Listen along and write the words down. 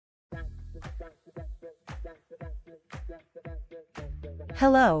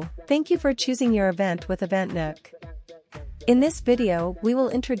Hello, thank you for choosing your event with EventNook. In this video, we will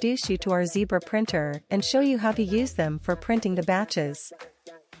introduce you to our Zebra printer and show you how to use them for printing the batches.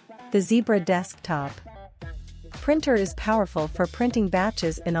 The Zebra desktop printer is powerful for printing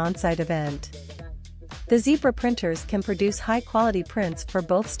batches in on-site event. The Zebra printers can produce high-quality prints for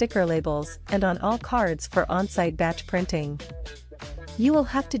both sticker labels and on all cards for on-site batch printing. You will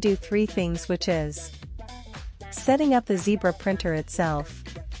have to do 3 things, which is setting up the Zebra printer itself,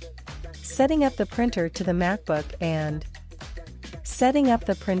 setting up the printer to the MacBook, and setting up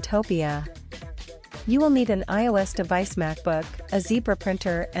the Printopia. You will need an iOS device MacBook, a Zebra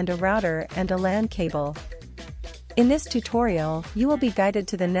printer and a router and a LAN cable. In this tutorial, you will be guided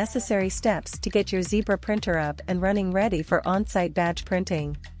to the necessary steps to get your Zebra printer up and running ready for on-site batch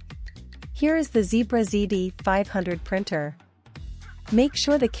printing. Here is the Zebra ZD500 printer. Make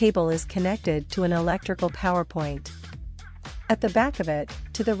sure the cable is connected to an electrical power point. At the back of it,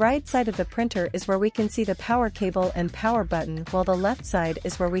 to the right side of the printer is where we can see the power cable and power button, while the left side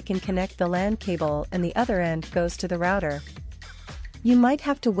is where we can connect the LAN cable and the other end goes to the router. You might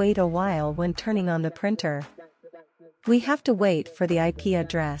have to wait a while when turning on the printer. We have to wait for the IP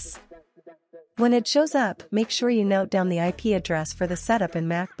address. When it shows up, make sure you note down the IP address for the setup in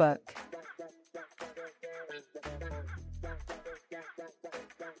MacBook.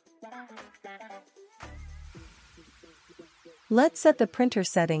 Let's set the printer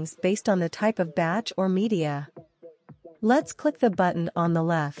settings based on the type of batch or media. Let's click the button on the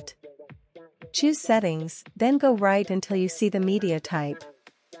left. Choose Settings, then go right until you see the media type.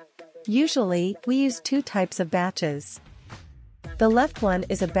 Usually, we use 2 types of batches. The left one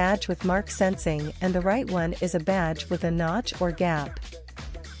is a badge with mark sensing and the right one is a badge with a notch or gap.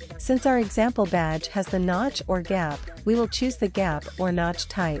 Since our example badge has the notch or gap, we will choose the gap or notch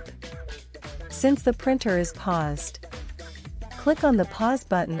type. Since the printer is paused, click on the pause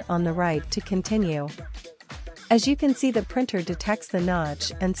button on the right to continue. As you can see, the printer detects the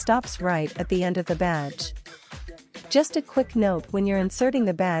notch and stops right at the end of the badge. Just a quick note, when you're inserting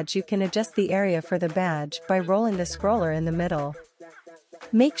the badge, you can adjust the area for the badge by rolling the scroller in the middle.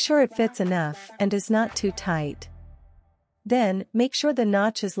 Make sure it fits enough and is not too tight. Then, make sure the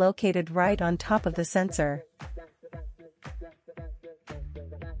notch is located right on top of the sensor.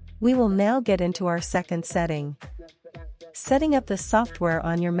 We will now get into our second setting. Setting up the software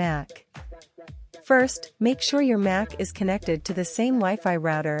on your Mac. First, make sure your Mac is connected to the same Wi-Fi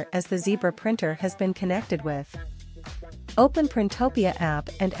router as the Zebra printer has been connected with. Open Printopia app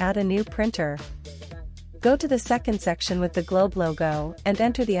and add a new printer. Go to the second section with the globe logo and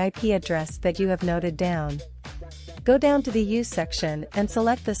enter the IP address that you have noted down. Go down to the Use section and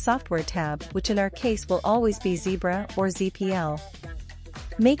select the Software tab, which in our case will always be Zebra or ZPL.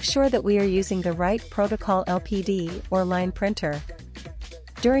 Make sure that we are using the right protocol LPD or line printer.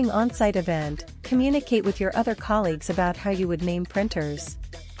 During on-site event, communicate with your other colleagues about how you would name printers.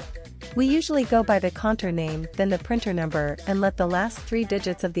 We usually go by the contour name, then the printer number, and let the last 3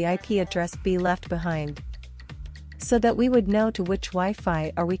 digits of the IP address be left behind, so that we would know to which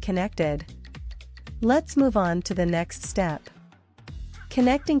Wi-Fi are we connected. Let's move on to the next step.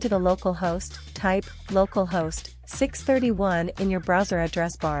 Connecting to the local host, type localhost 631 in your browser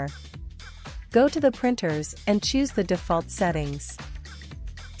address bar. Go to the printers and choose the default settings.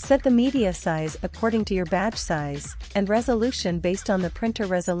 Set the media size according to your badge size, and resolution based on the printer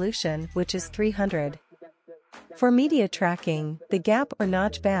resolution, which is 300. For media tracking, the gap or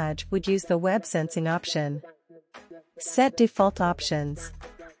notch badge would use the web sensing option. Set default options.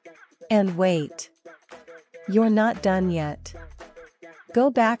 And wait. You're not done yet. Go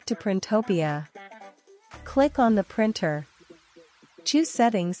back to Printopia. Click on the printer. Choose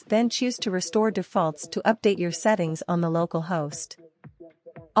Settings, then choose to restore defaults to update your settings on the local host.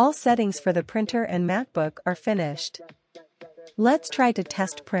 All settings for the printer and MacBook are finished. Let's try to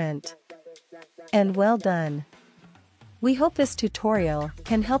test print. And well done. We hope this tutorial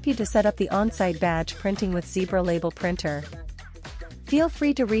can help you to set up the on-site badge printing with Zebra label printer. Feel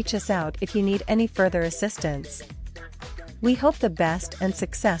free to reach us out if you need any further assistance. We hope the best and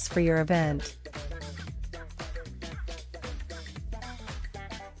success for your event.